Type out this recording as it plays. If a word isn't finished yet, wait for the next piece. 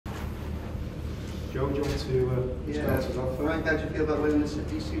Joe, do you want to start us off? Right, how do you feel about winning the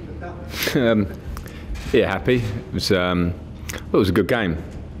City Super Cup? Yeah, happy. It was a good game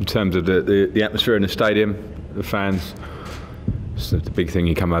in terms of the atmosphere in the stadium, the fans. It's the big thing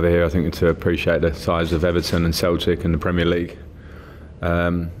you come over here, I think, to appreciate the size of Everton and Celtic and the Premier League.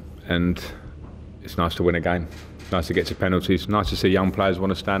 And it's nice to win a game. It's nice to get to penalties. Nice to see young players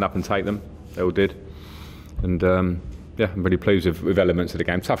want to stand up and take them. They all did. And yeah, I'm really pleased with elements of the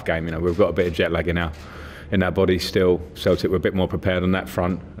game. Tough game, you know. We've got a bit of jet lag in our bodies still. Celtic were a bit more prepared on that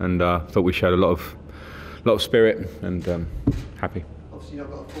front, and thought we showed a lot of spirit, and happy. Obviously, you've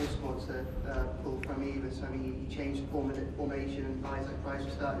not got a full squad to pull from either. So I mean, you changed the formation, and guys like Price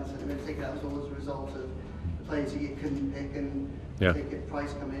were starting. So I'm going to take that as all as a result of the players that you couldn't pick, and take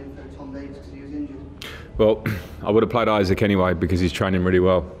Price come in for Tom Davies because he was injured. Well, I would have played Isaac anyway because he's training really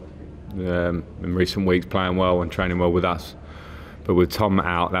well. In recent weeks, playing well and training well with us. But with Tom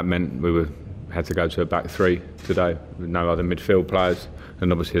out, that meant we had to go to a back three today with no other midfield players.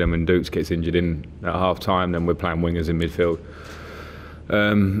 And obviously then when Dukes gets injured in at half time, then we're playing wingers in midfield.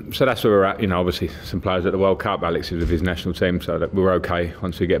 So that's where we're at. You know, obviously some players at the World Cup, Alex is with his national team, so that we're okay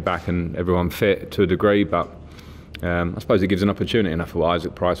once we get back and everyone fit to a degree. But I suppose it gives an opportunity, and I thought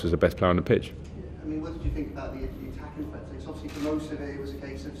Isaac Price was the best player on the pitch. I mean, what did you think about the attacking threat? It's obviously for most of it was a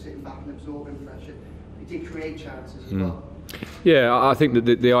case of sitting back and absorbing pressure. It did create chances as well. Yeah, I think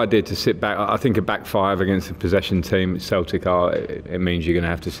that the idea to sit back, I think a back five against a possession team, Celtic are, it means you're going to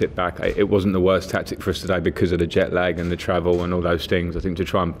have to sit back. It wasn't the worst tactic for us today because of the jet lag and the travel and all those things. I think to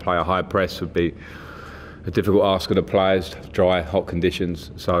try and play a high press would be a difficult ask of the players, dry, hot conditions.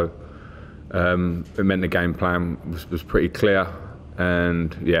 So it meant the game plan was pretty clear.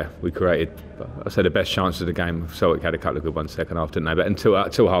 And yeah, we created, I say, the best chances of the game. Celtic had a couple of good ones second half, didn't they? But until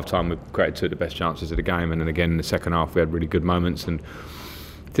half time, we created two of the best chances of the game. And then again in the second half, we had really good moments. And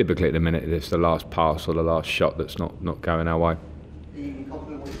typically at the minute, it's the last pass or the last shot that's not going our way. Are you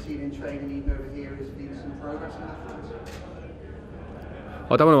confident what you've seen in training, even over here, is being some progress in that front?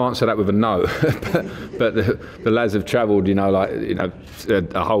 I don't want to answer that with a no, but the lads have travelled, you know,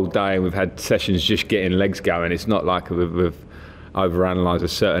 a whole day, and we've had sessions just getting legs going. It's not like we've overanalyse a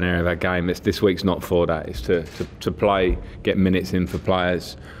certain area of our game. This week's not for that. It's to play, get minutes in for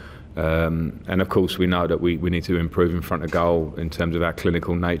players, and of course we know that we need to improve in front of goal in terms of our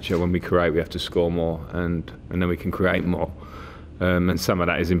clinical nature. When we create, we have to score more, and then we can create more. And some of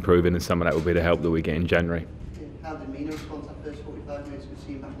that is improving, and some of that will be the help that we get in January. How did Mina respond to that first 45 minutes with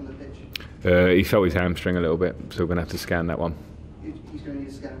seeing back on the pitch? He felt his hamstring a little bit, so we're going to have to scan that one. He's going to need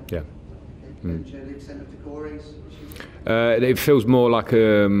a scan? Yeah. Okay. And do you know the extent of Decore's issues? It feels more like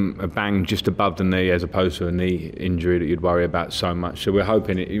a bang just above the knee as opposed to a knee injury that you'd worry about so much. So we're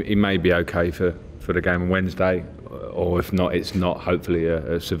hoping he may be okay for the game on Wednesday, or if not, it's not hopefully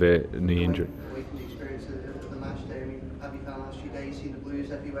a severe knee injury. Away from the experience of the match day, I mean, have you found the last few days seeing the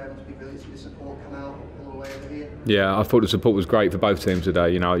Blues everywhere? It must be brilliant to see the support come out all the way over here. Yeah, I thought the support was great for both teams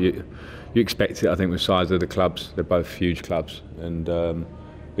today. You know, you expect it, I think, with the size of the clubs. They're both huge clubs, and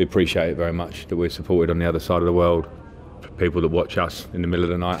we appreciate it very much that we're supported on the other side of the world. People that watch us in the middle of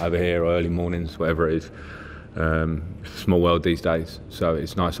the night over here, or early mornings, whatever it is. It's a small world these days, so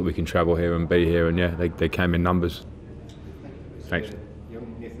it's nice that we can travel here and be here, and yeah, they came in numbers. Thanks.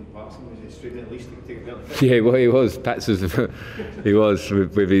 Young Nathan Patson, was he straight at least to take a penalty? Yeah, well, he was. Pats was, he was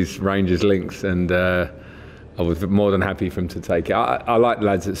with his Rangers links, and I was more than happy for him to take it. I like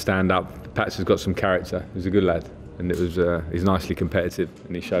lads that stand up. Pats has got some character. He's a good lad, and it was he's nicely competitive,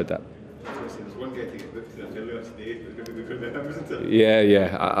 and he showed that. There's one guy to get booked to the earlier today, but it's going to be good for him, isn't it?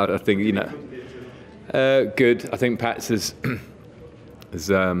 Yeah. I think, you know, good. I think Pats was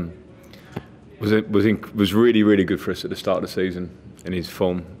really good for us at the start of the season in his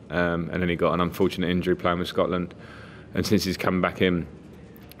form, and then he got an unfortunate injury playing with Scotland, and since he's come back in,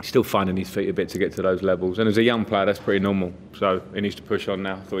 he's still finding his feet a bit to get to those levels. And as a young player, that's pretty normal. So he needs to push on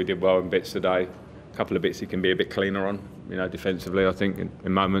now. I thought he did well in bits today. A couple of bits he can be a bit cleaner on, you know, defensively, I think,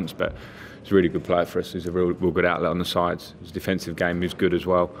 in moments. But he's a really good player for us. He's a real good outlet on the sides. His defensive game is good as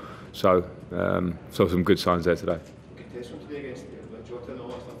well. So saw some good signs there today.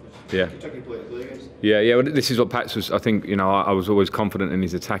 Yeah. Yeah. Well, this is what Pats was. I think, you know, I was always confident in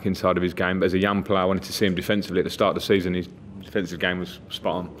his attacking side of his game. But as a young player, I wanted to see him defensively at the start of the season. His defensive game was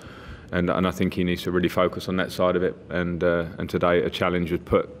spot on. And I think he needs to really focus on that side of it. And today a challenge was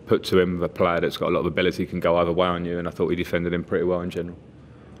put to him with a player that's got a lot of ability, can go either way on you. And I thought he defended him pretty well in general.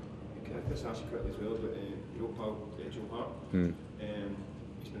 Can I just ask you quickly as well about your pal, Joe Hart?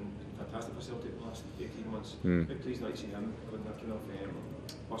 He's been fantastic for Celtic the last 18 months. Very pleased not to see him going that kind of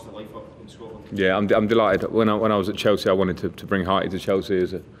lost a life up in Scotland. Yeah, I'm delighted. When I was at Chelsea, I wanted to bring Harty to Chelsea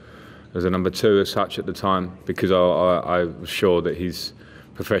as as a number 2 as such at the time, because I was sure that his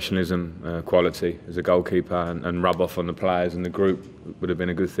professionalism, quality as a goalkeeper and rub off on the players and the group would have been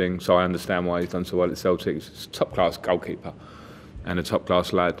a good thing. So I understand why he's done so well at Celtic. He's a top-class goalkeeper and a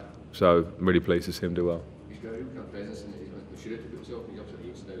top-class lad. So I'm really pleased to see him do well. He's got a real kind of presence in the shootout to himself. He's absolutely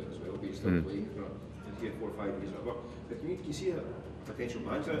outstanding as well, but he's still playing for 4 or 5 years. But can you see a potential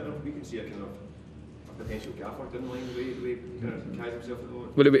manager? I don't know if we can see a kind of a potential gaffer down the line, the way he kind of carries himself at the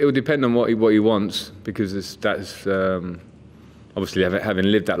moment. Well, it would depend on what he wants, because that's obviously having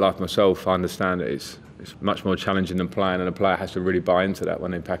lived that life myself, I understand that it's much more challenging than playing, and a player has to really buy into that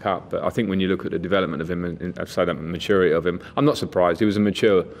when they pack up. But I think when you look at the development of him and I'd say that maturity of him, I'm not surprised. He was a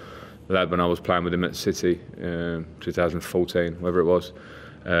mature lad when I was playing with him at City, 2014, whatever it was,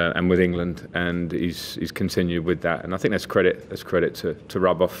 and with England, and he's continued with that. And I think that's credit to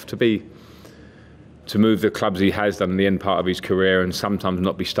rub off, to move the clubs he has done in the end part of his career, and sometimes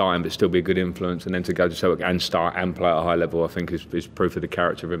not be starting but still be a good influence, and then to go to Celtic and start and play at a high level, I think is proof of the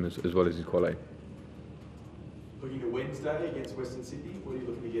character of him as well as his quality. Looking at Wednesday against Western Sydney, what are you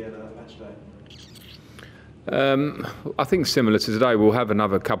looking to get out of match day? I think similar to today, we'll have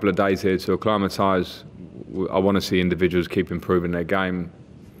another couple of days here to acclimatise. I want to see individuals keep improving their game.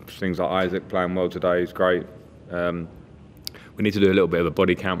 Things like Isaac playing well today is great. We need to do a little bit of a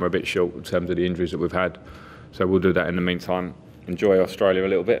body count. We're a bit short in terms of the injuries that we've had, so we'll do that in the meantime. Enjoy Australia a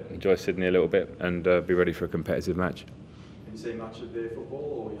little bit, enjoy Sydney a little bit, and be ready for a competitive match. Have you seen much of their football,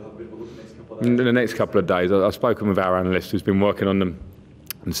 or you'll have a bit of a look the next couple of In days? the next couple of days, I've spoken with our analyst who's been working on them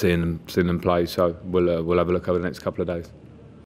and seeing them play. So we'll have a look over the next couple of days.